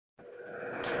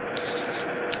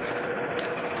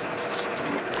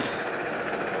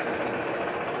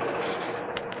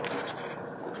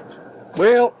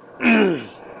Well,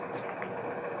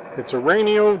 it's a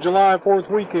rainy old July 4th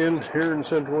weekend here in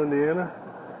central Indiana.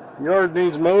 Yard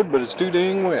needs mowed, but it's too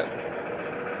dang wet.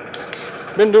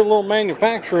 Been doing a little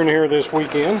manufacturing here this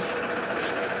weekend.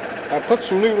 I put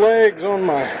some new legs on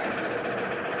my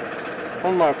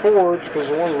forge because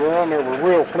the ones that were on there were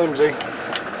real flimsy.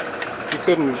 You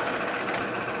couldn't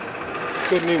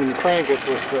even crank it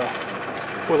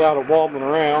without it wobbling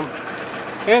around,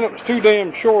 and it was too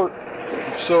damn short.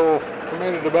 So I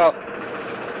made it about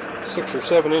 6 or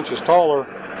 7 inches taller.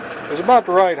 It was about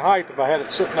the right height if I had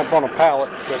it sitting up on a pallet,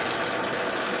 but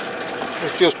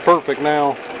it's just perfect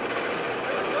now.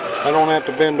 I don't have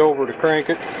to bend over to crank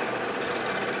it.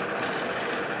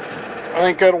 I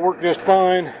think that'll work just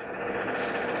fine,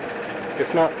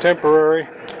 if not temporary.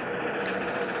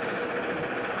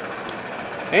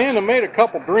 And I made a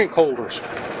couple drink holders.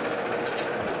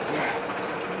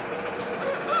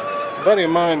 A buddy of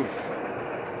mine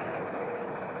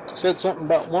said something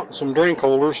about wanting some drink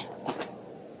holders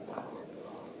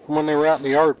when they were out in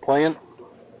the yard playing.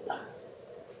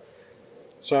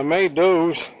 So I made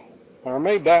those. I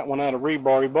made that one out of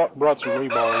rebar. He brought some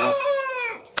rebar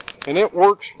in, and it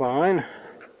works fine.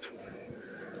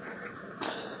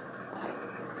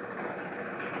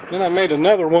 Then I made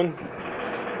another one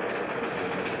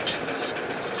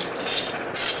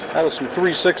out of some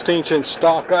 3/16 inch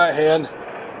stock I had,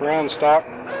 round stock.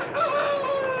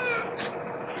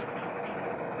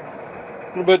 A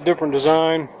little bit different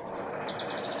design,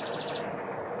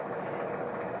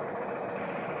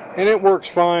 and it works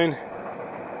fine.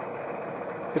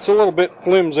 It's a little bit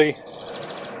flimsy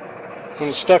when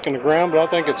it's stuck in the ground, but I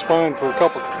think it's fine for a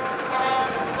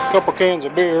couple cans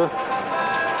of beer.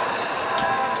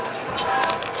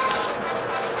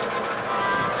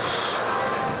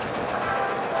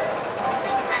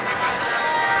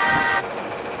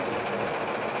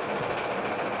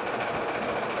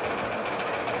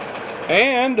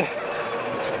 And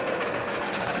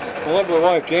my lovely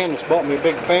wife Janice bought me a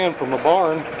big fan from a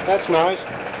barn. That's nice.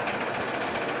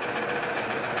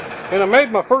 And I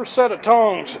made my first set of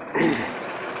tongs.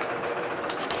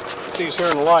 These here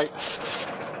in the light.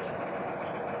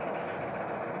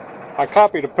 I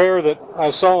copied a pair that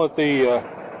I saw at the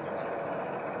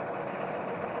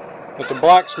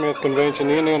Blacksmith Convention,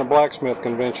 the Indiana Blacksmith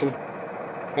Convention.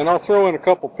 And I'll throw in a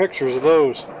couple pictures of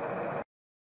those.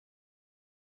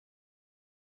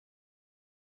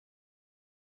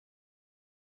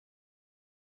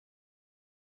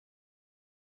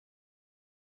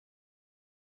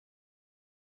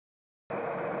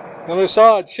 Now this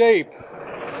odd shape,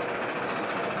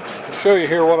 I'll show you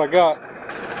here what I got.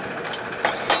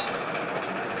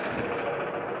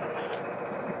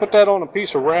 Put that on a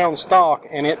piece of round stock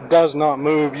and it does not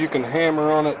move. You can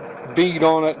hammer on it, beat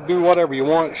on it, do whatever you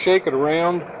want, shake it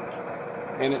around,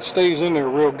 and it stays in there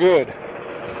real good.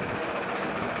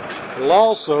 It'll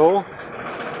also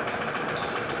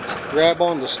grab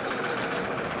on the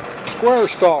square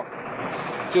stock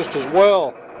just as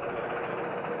well.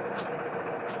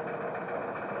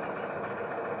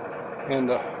 And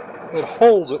it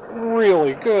holds it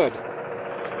really good.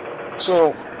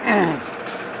 So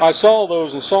I saw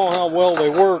those and saw how well they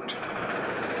worked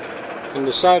and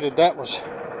decided that was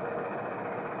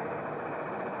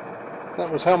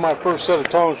how my first set of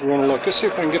tongs were going to look. Let's see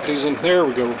if I can get these in. There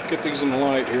we go. Get these in the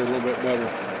light here a little bit better.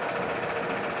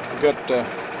 We've got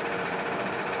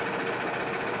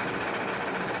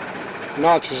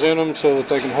notches in them so that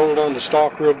they can hold on to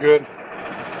stock real good.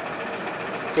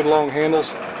 Good long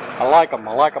handles. I like them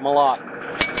a lot.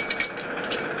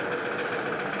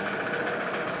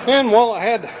 And while I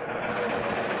had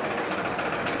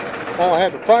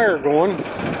the fire going,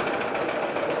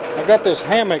 I got this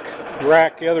hammock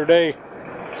rack the other day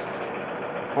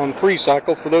on Free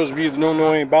Cycle. For those of you that don't know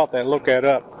anything about that, look that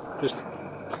up. Just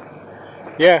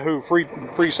Yahoo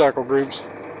free cycle groups.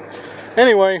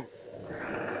 Anyway,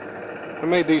 I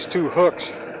made these two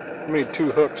hooks. I made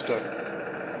 2 hooks to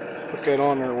put that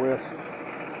on there with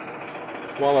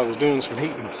while I was doing some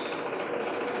heating.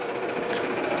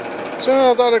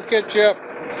 So I thought I'd catch you up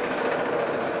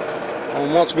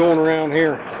on what's going around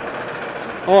here.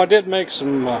 Oh, I did make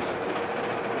some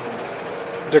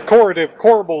decorative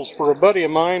corbels for a buddy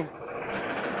of mine.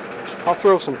 I'll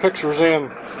throw some pictures in.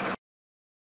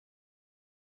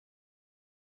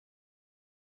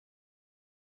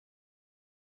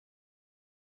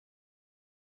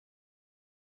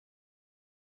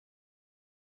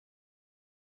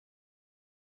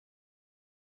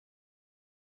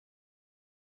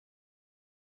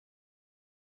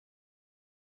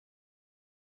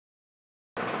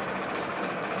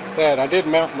 That I did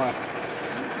mount my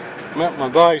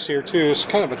vise here too. It's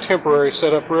kind of a temporary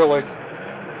setup, really.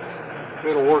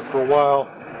 it'll work for a while.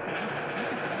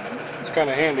 It's kind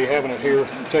of handy having it here,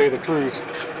 to tell you the truth.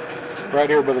 Right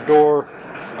here by the door,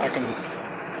 I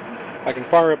can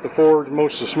fire up the forge.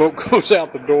 Most of the smoke goes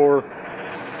out the door,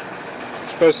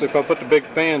 especially if I put the big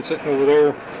fan sitting over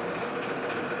there.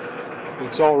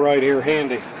 It's all right here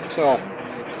handy. So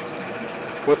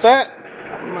with that,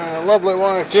 my lovely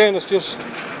wife Janice just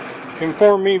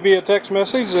informed me via text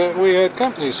message that we had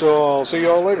company, so I'll see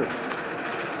y'all later.